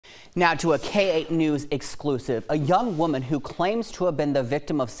Now to a K8 News exclusive. A young woman who claims to have been the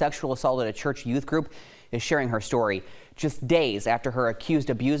victim of sexual assault at a church youth group is sharing her story just days after her accused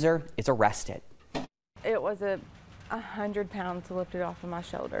abuser is arrested. It was 100 pounds lifted off of my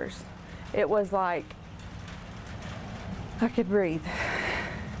shoulders. It was like I could breathe.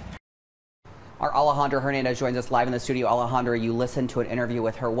 Our Alejandra Hernandez joins us live in the studio. Alejandra, you listened to an interview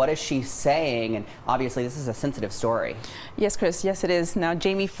with her. What is she saying? And obviously this is a sensitive story. Yes, Chris. Yes, it is. Now,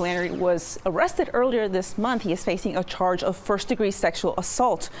 Jamie Flannery was arrested earlier this month. He is facing a charge of first-degree sexual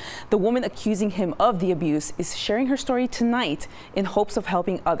assault. The woman accusing him of the abuse is sharing her story tonight in hopes of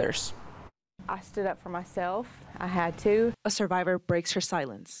helping others. I stood up for myself. I had to. A survivor breaks her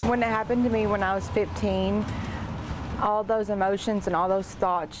silence. When it happened to me when I was 15, all those emotions and all those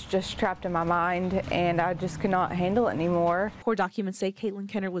thoughts just trapped in my mind, and I just could not handle it anymore. Court documents say Caitlin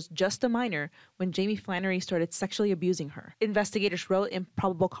Kenner was just a minor when Jamie Flannery started sexually abusing her. Investigators wrote in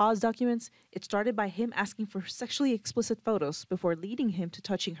probable cause documents it started by him asking for sexually explicit photos before leading him to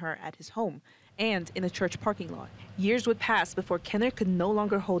touching her at his home and in a church parking lot. Years would pass before Kenner could no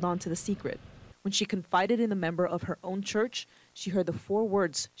longer hold on to the secret. When she confided in a member of her own church, she heard the 4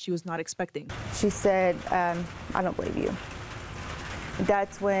 words she was not expecting. She said, I don't believe you.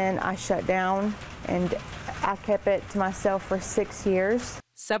 That's when I shut down, and I kept it to myself for 6 years.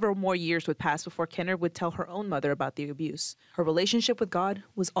 Several more years would pass before Kenner would tell her own mother about the abuse. Her relationship with God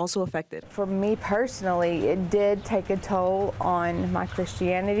was also affected. For me personally, it did take a toll on my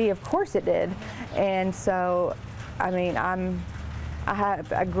Christianity. Of course it did. And so, I mean, I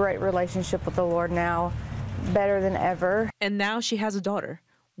have a great relationship with the Lord now, better than ever. And now she has a daughter.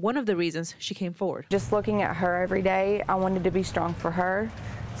 One of the reasons she came forward. Just looking at her every day, I wanted to be strong for her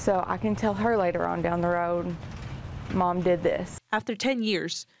so I can tell her later on down the road, Mom did this. After 10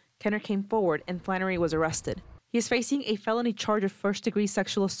 years, Kenner came forward and Flannery was arrested. He is facing a felony charge of first-degree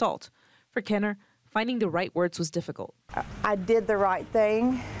sexual assault. For Kenner, finding the right words was difficult. I did the right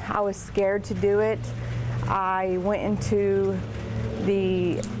thing. I was scared to do it. I went into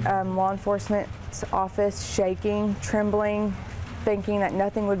the law enforcement's office shaking, trembling, thinking that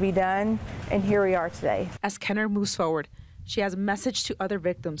nothing would be done, and here we are today. As Kenner moves forward, she has a message to other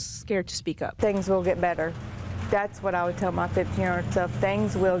victims scared to speak up. Things will get better. That's what I would tell my 15-year-old self.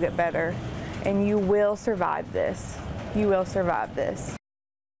 Things will get better, and you will survive this. You will survive this.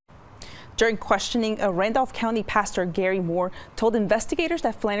 During questioning, a Randolph County pastor, Gary Moore, told investigators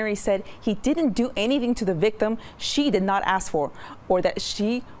that Flannery said he didn't do anything to the victim she did not ask for or that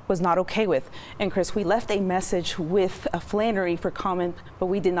she was not okay with. And Chris, we left a message with Flannery for comment, but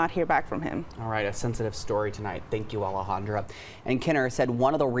we did not hear back from him. All right, a sensitive story tonight. Thank you, Alejandra. And Kenner said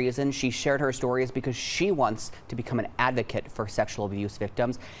one of the reasons she shared her story is because she wants to become an advocate for sexual abuse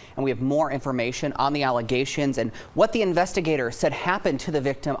victims. And we have more information on the allegations and what the investigator said happened to the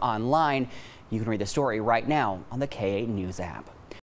victim online. You can read the story right now on the K8 News app.